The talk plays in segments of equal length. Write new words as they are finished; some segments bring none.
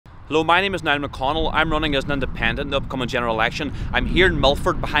Hello, my name is Niall McConnell. I'm running as an independent in the upcoming general election. I'm here in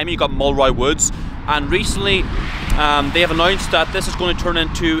Milford. Behind me you got Mulroy Woods, and recently they have announced that this is going to turn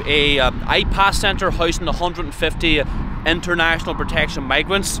into a IPAS centre housing 150 international protection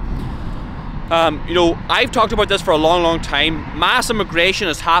migrants. You know, I've talked about this for a long time. Mass immigration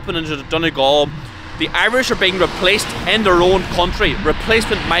is happening to Donegal. The Irish are being replaced in their own country.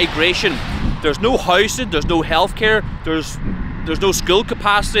 Replacement migration. There's no housing, there's no healthcare, there's no school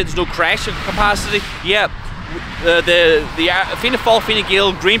capacity, there's no creche capacity. Yeah, the Fianna Fáil, Fine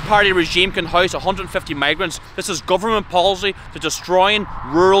Gael Green Party regime can house 150 migrants. This is government policy to destroying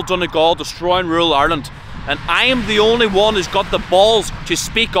rural Donegal, destroying rural Ireland. And I am the only one who's got the balls to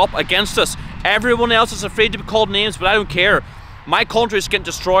speak up against this. Everyone else is afraid to be called names, but I don't care. My country is getting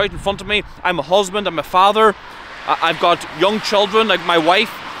destroyed in front of me. I'm a husband, I'm a father, I've got young children, like my wife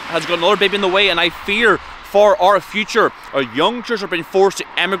has got another baby in the way, and I fear for our future. Our youngsters are being forced to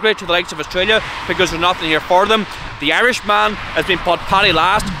emigrate to the likes of Australia because there's nothing here for them. The Irishman has been put paddy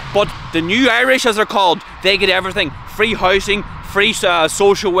last, but the new Irish, as they're called, they get everything. Free housing, free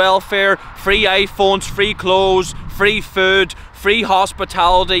social welfare, free iPhones, free clothes, free food, free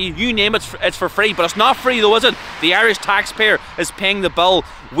hospitality, you name it, it's for free. But it's not free though, is it? The Irish taxpayer is paying the bill.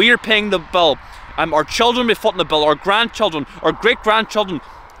 We're paying the bill. Our children will be footing the bill, our grandchildren, our great-grandchildren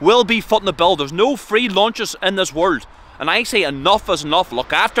will be footing the bill. There's no free lunches in this world. And I say enough is enough.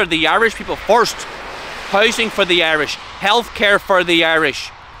 Look after the Irish people first. Housing for the Irish, healthcare for the Irish.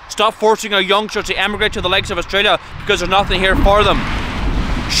 Stop forcing our youngsters to emigrate to the likes of Australia because there's nothing here for them.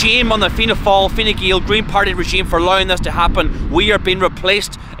 Shame on the Fianna Fáil, Fine Gael Green Party regime for allowing this to happen. We are being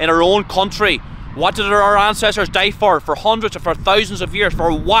replaced in our own country. What did our ancestors die for? For hundreds or for thousands of years?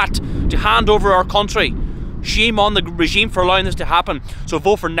 For what? To hand over our country. Shame on the regime for allowing this to happen. So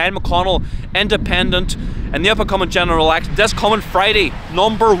vote for Niall McConnell, independent, in the upcoming general election this coming Friday.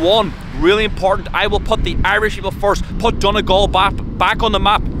 #1, really important. I will put the Irish people first. Put Donegal back on the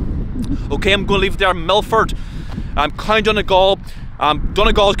map. Okay, I'm going to leave it there. Milford, County Donegal.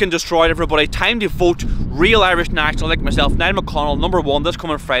 Donegal's getting destroyed, everybody. Time to vote real Irish national like myself, Niall McConnell, #1 this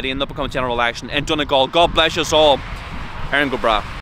coming Friday in the upcoming general election in Donegal. God bless us all. Aaron go bra.